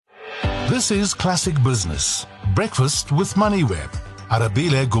This is Classic Business. Breakfast with MoneyWeb.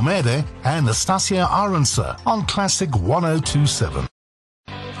 Arabile Gumede and Nastasia Aronsa on Classic 1027.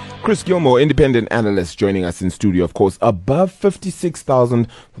 Chris Gilmore, independent analyst, joining us in studio, of course, above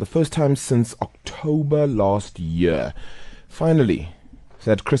 56,000 for the first time since October last year. Finally,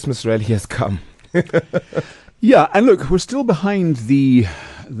 that Christmas rally has come. Yeah, and look, we're still behind the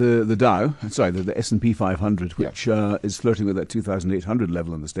Dow, the S&P 500, which is flirting with that 2,800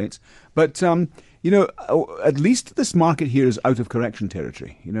 level in the States. But, at least this market here is out of correction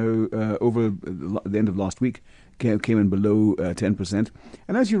territory. Over the end of last week, came in below 10%.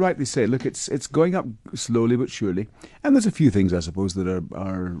 And as you rightly say, look, it's going up slowly but surely. And there's a few things, I suppose, that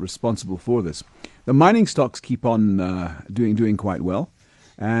are responsible for this. The mining stocks keep on doing quite well.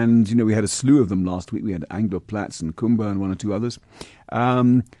 And, we had a slew of them last week. We had Anglo Platts and Kumba and one or two others.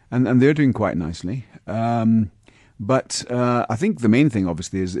 And they're doing quite nicely. But I think the main thing,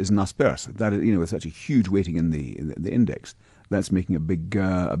 obviously, is Naspers. That, with such a huge weighting in the index, that's making a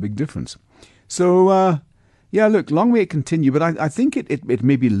big difference. So, look, long may it continue. But I think it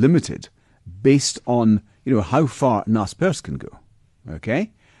may be limited based on, how far Naspers can go.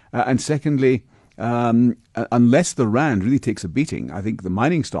 Okay? And secondly, unless the Rand really takes a beating, I think the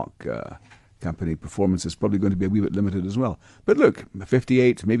mining stock company performance is probably going to be a wee bit limited as well. But look,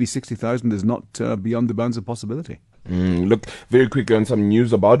 58, maybe 60,000 is not beyond the bounds of possibility. Look, very quickly on some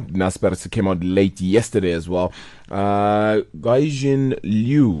news about Naspers. It came out late yesterday as well. Gaijin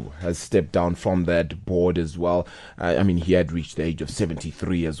Liu has stepped down from that board as well. He had reached the age of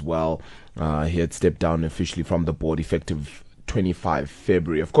 73 as well. He had stepped down officially from the board effective 25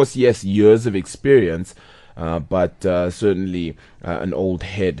 February. Of course, yes, years of experience, but certainly an old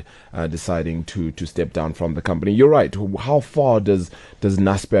head deciding to step down from the company. You're right. How far does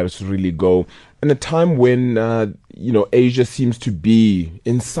Naspers really go? In a time when, Asia seems to be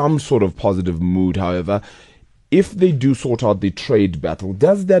in some sort of positive mood, however, if they do sort out the trade battle,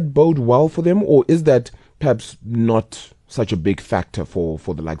 does that bode well for them, or is that perhaps not such a big factor for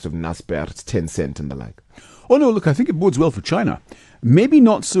the likes of Naspers, Tencent and the like? Oh, no, look, I think it bodes well for China. Maybe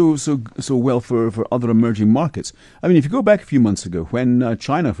not so well for other emerging markets. If you go back a few months ago, when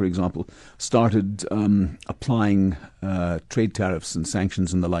China, for example, started applying trade tariffs and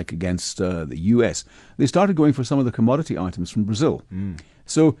sanctions and the like against the US, they started going for some of the commodity items from Brazil.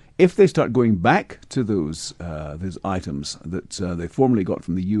 So if they start going back to those items that they formerly got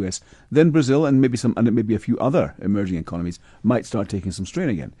from the US, then Brazil and maybe a few other emerging economies might start taking some strain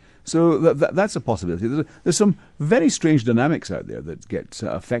again. So that's a possibility. There's some very strange dynamics out there that get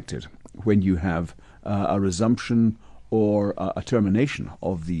affected when you have a resumption or a termination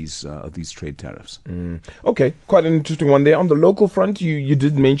of these trade tariffs. Okay, quite an interesting one there. On the local front, you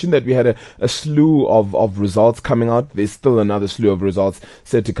did mention that we had a slew of results coming out. There's still another slew of results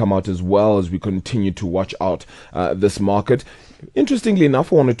set to come out as well as we continue to watch out this market. Interestingly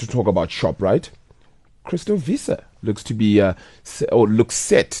enough, I wanted to talk about ShopRite. Christo Wiese looks to be looks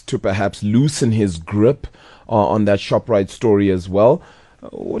set to perhaps loosen his grip on that ShopRite story as well.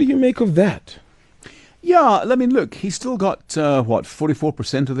 What do you make of that? Yeah, look, he's still got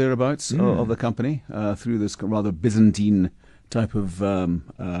 44% or thereabouts of the company through this rather Byzantine type of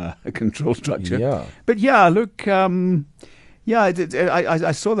control structure. Yeah, but yeah, look, I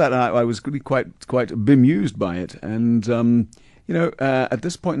saw that and I was really quite bemused by it, and. At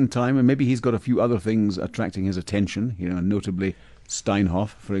this point in time, and maybe he's got a few other things attracting his attention, notably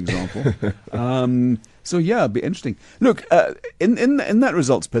Steinhoff, for example. So yeah, it'd be interesting. Look, in that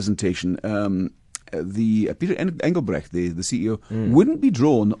results presentation, Peter Engelbrecht, the CEO, wouldn't be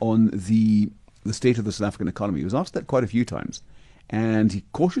drawn on the state of the South African economy. He was asked that quite a few times, and he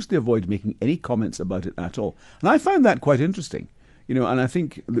cautiously avoided making any comments about it at all. And I found that quite interesting. And I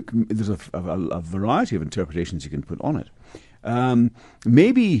think there's a variety of interpretations you can put on it.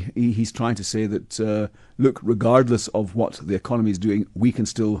 Maybe he's trying to say that, look, regardless of what the economy is doing, we can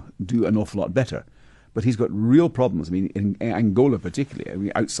still do an awful lot better. But he's got real problems. In Angola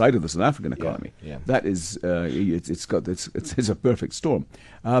particularly, outside of the South African economy, that is, it's a perfect storm.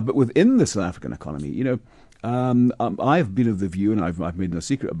 But within the South African economy, I've been of the view, and I've made no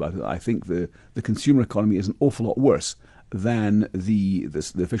secret about it, I think the consumer economy is an awful lot worse than the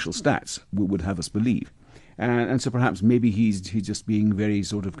official stats would have us believe. And so perhaps maybe he's just being very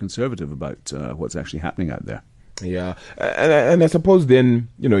sort of conservative about what's actually happening out there. Yeah, and I suppose then,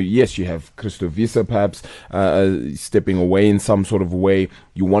 yes, you have Christo Wiese perhaps stepping away in some sort of way.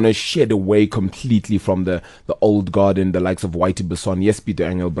 You want to shed away completely from the old guard and the likes of Whitey Besson. Yes, Peter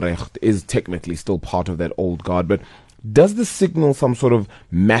Engelbrecht is technically still part of that old guard, but does this signal some sort of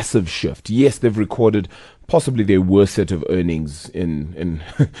massive shift? Yes, they've recorded possibly their worst set of earnings in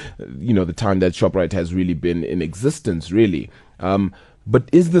the time that ShopRite has really been in existence, really. But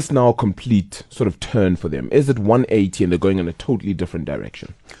is this now a complete sort of turn for them? Is it 180 and they're going in a totally different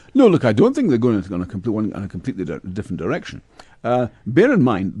direction? No, look, I don't think they're going in a completely different direction. Bear in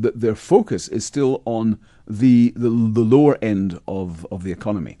mind that their focus is still on the lower end of the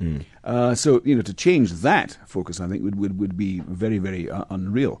economy. So to change that focus, I think would be very, very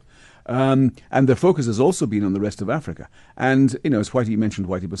unreal. And their focus has also been on the rest of Africa. And, as Whitey mentioned,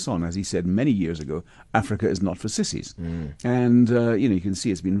 Whitey Basson, as he said many years ago, Africa is not for sissies. And, you can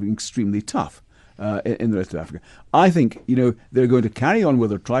see it's been extremely tough in the rest of Africa. I think, they're going to carry on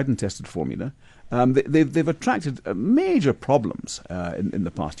with their tried and tested formula. They've attracted major problems in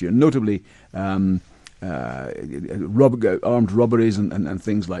the past year, notably armed robberies and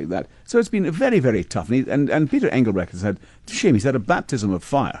things like that. So it's been very, very tough. And Peter Engelbrecht has had, shame, he's had a baptism of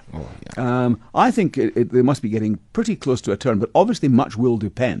fire. Oh, yeah. I think they must be getting pretty close to a turn, but obviously much will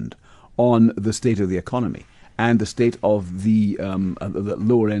depend on the state of the economy and the state of the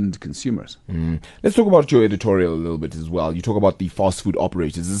lower-end consumers. Let's talk about your editorial a little bit as well. You talk about the fast food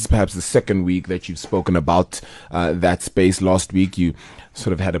operators. This is perhaps the second week that you've spoken about that space. Last week you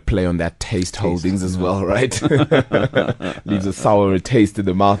sort of had a play on that Taste Holdings as well, right? Leaves a sour taste in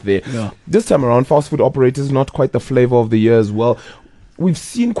the mouth there. Yeah. This time around, fast food operators, not quite the flavor of the year as well. We've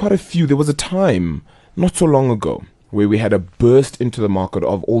seen quite a few. There was a time, not so long ago, where we had a burst into the market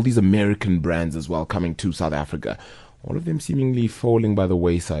of all these American brands as well coming to South Africa. All of them seemingly falling by the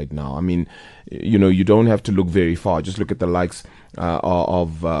wayside now. I mean, you don't have to look very far. Just look at the likes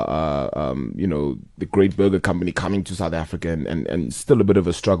of the Great Burger Company coming to South Africa and still a bit of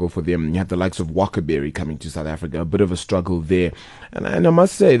a struggle for them. You have the likes of Wakaberry coming to South Africa, a bit of a struggle there. And I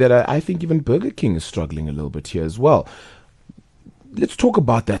must say that I think even Burger King is struggling a little bit here as well. Let's talk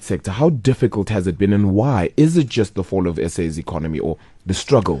about that sector. How difficult has it been and why? Is it just the fall of SA's economy or the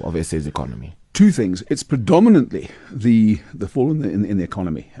struggle of SA's economy? Two things. It's predominantly the fall in the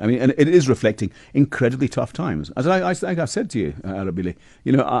economy. I mean, and it is reflecting incredibly tough times. As I've said to you, Arabile,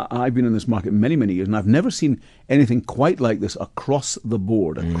 I've been in this market many, many years, and I've never seen anything quite like this across the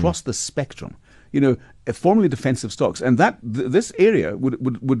board, across the spectrum. Formerly defensive stocks, and this area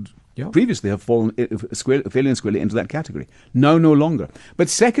would previously have fallen squarely into that category. Now, no longer. But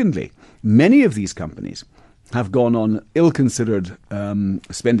secondly, many of these companies have gone on ill-considered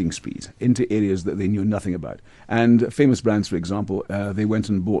spending sprees into areas that they knew nothing about. And famous brands, for example, they went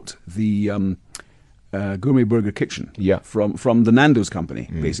and bought the Gourmet Burger Kitchen from the Nando's company,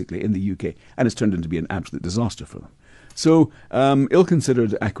 basically, in the UK. And it's turned into be an absolute disaster for them. So,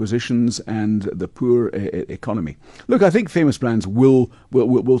 ill-considered acquisitions and the poor economy. Look, I think famous brands will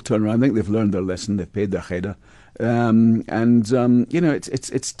turn around. I think they've learned their lesson. They've paid their kheda.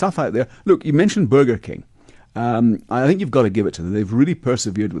 It's tough out there. Look, you mentioned Burger King. I think you've got to give it to them. They've really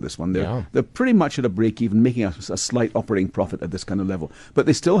persevered with this one. They're pretty much at a break even, making a slight operating profit at this kind of level. But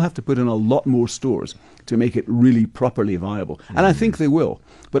they still have to put in a lot more stores to make it really properly viable. And I think they will.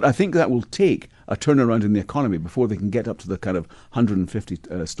 But I think that will take a turnaround in the economy before they can get up to the kind of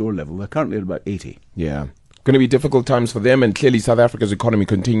 150 store level. They're currently at about 80. Yeah. Going to be difficult times for them, and clearly South Africa's economy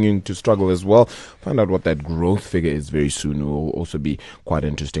continuing to struggle as well. Find out what that growth figure is very soon. It will also be quite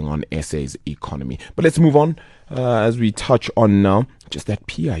interesting on SA's economy. But let's move on as we touch on now just that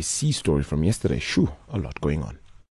PIC story from yesterday. Shoo, a lot going on.